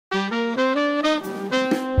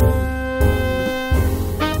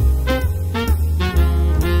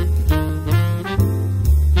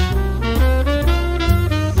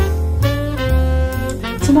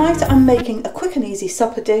making a quick and easy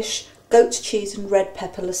supper dish, goat's cheese and red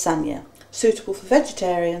pepper lasagna, suitable for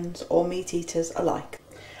vegetarians or meat eaters alike.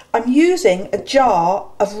 I'm using a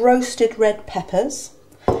jar of roasted red peppers,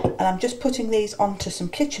 and I'm just putting these onto some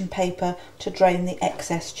kitchen paper to drain the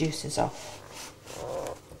excess juices off.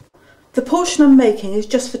 The portion I'm making is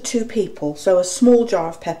just for 2 people, so a small jar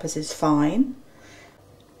of peppers is fine.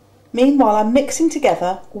 Meanwhile, I'm mixing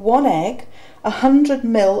together 1 egg, 100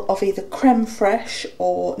 ml of either creme fraiche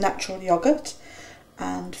or natural yoghurt,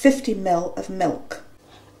 and 50 ml of milk.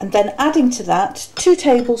 And then adding to that 2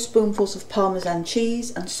 tablespoonfuls of Parmesan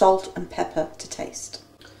cheese and salt and pepper to taste.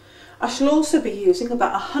 I shall also be using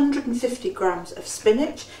about 150 grams of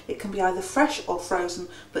spinach. It can be either fresh or frozen,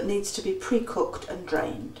 but needs to be pre-cooked and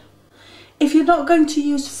drained. If you're not going to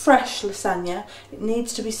use fresh lasagna, it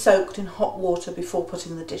needs to be soaked in hot water before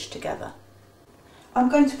putting the dish together. I'm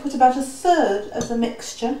going to put about 1/3 of the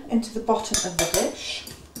mixture into the bottom of the dish.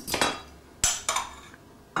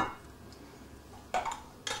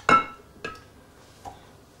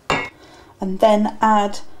 And then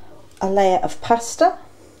add a layer of pasta.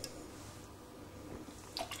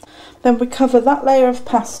 Then we cover that layer of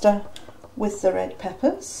pasta with the red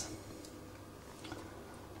peppers,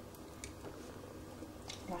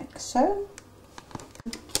 like so.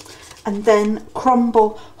 And then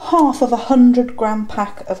crumble half of a 100-gram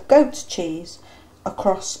pack of goat's cheese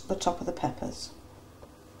across the top of the peppers.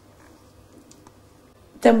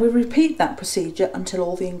 Then we repeat that procedure until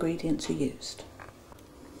all the ingredients are used,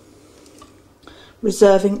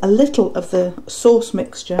 reserving a little of the sauce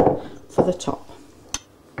mixture for the top.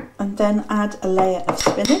 And then add a layer of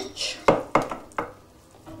spinach.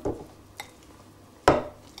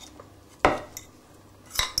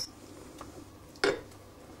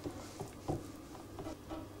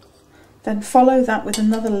 Then follow that with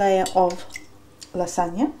another layer of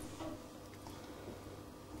lasagna.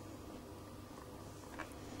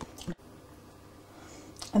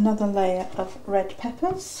 Another layer of red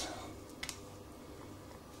peppers.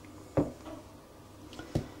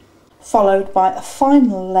 Followed by a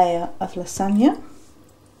final layer of lasagna.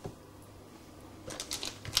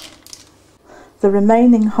 The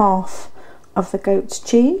remaining half of the goat's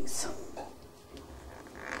cheese.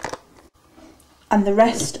 And the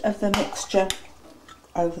rest of the mixture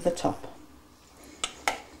over the top,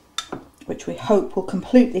 which we hope will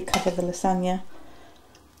completely cover the lasagna,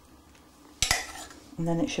 and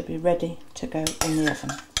then it should be ready to go in the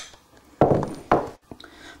oven.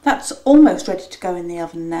 That's almost ready to go in the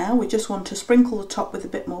oven now. We just want to sprinkle the top with a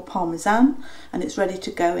bit more parmesan, and it's ready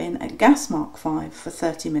to go in at gas mark 5 for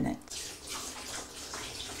 30 minutes.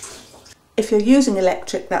 If you're using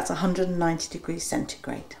electric, that's 190 degrees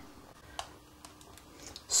centigrade.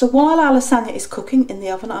 So while our lasagna is cooking in the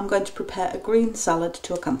oven, I'm going to prepare a green salad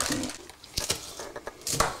to accompany it.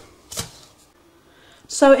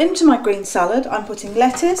 So into my green salad, I'm putting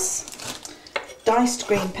lettuce, diced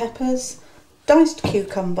green peppers, diced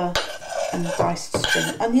cucumber and diced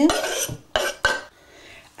spring onion,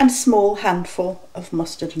 and a small handful of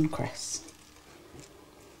mustard and cress.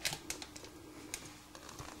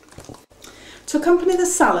 To accompany the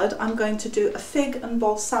salad, I'm going to do a fig and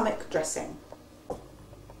balsamic dressing.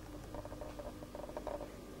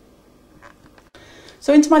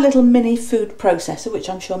 So into my little mini food processor, which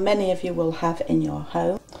I'm sure many of you will have in your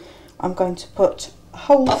home, I'm going to put a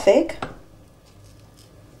whole fig,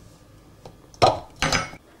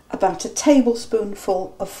 about a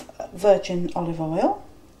tablespoonful of virgin olive oil,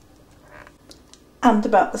 and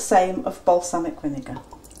about the same of balsamic vinegar.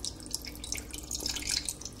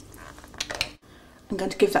 I'm going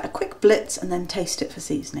to give that a quick blitz and then taste it for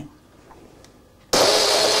seasoning.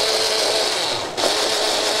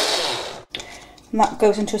 And that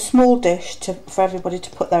goes into a small dish for everybody to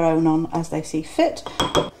put their own on as they see fit.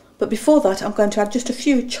 But before that, I'm going to add just a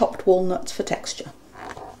few chopped walnuts for texture.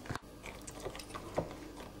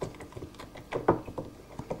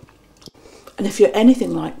 And if you're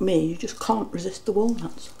anything like me, you just can't resist the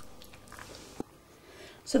walnuts.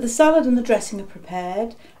 So the salad and the dressing are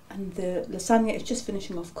prepared, and the lasagna is just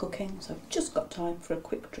finishing off cooking, so I've just got time for a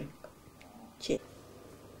quick drink. Cheers.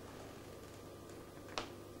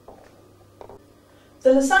 The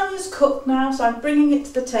lasagna's cooked now, so I'm bringing it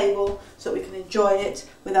to the table so we can enjoy it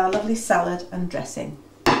with our lovely salad and dressing.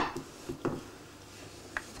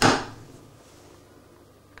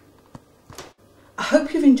 I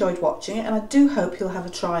hope you've enjoyed watching it, and I do hope you'll have a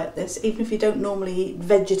try at this, even if you don't normally eat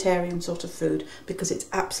vegetarian sort of food, because it's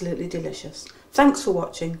absolutely delicious. Thanks for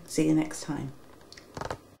watching. See you next time.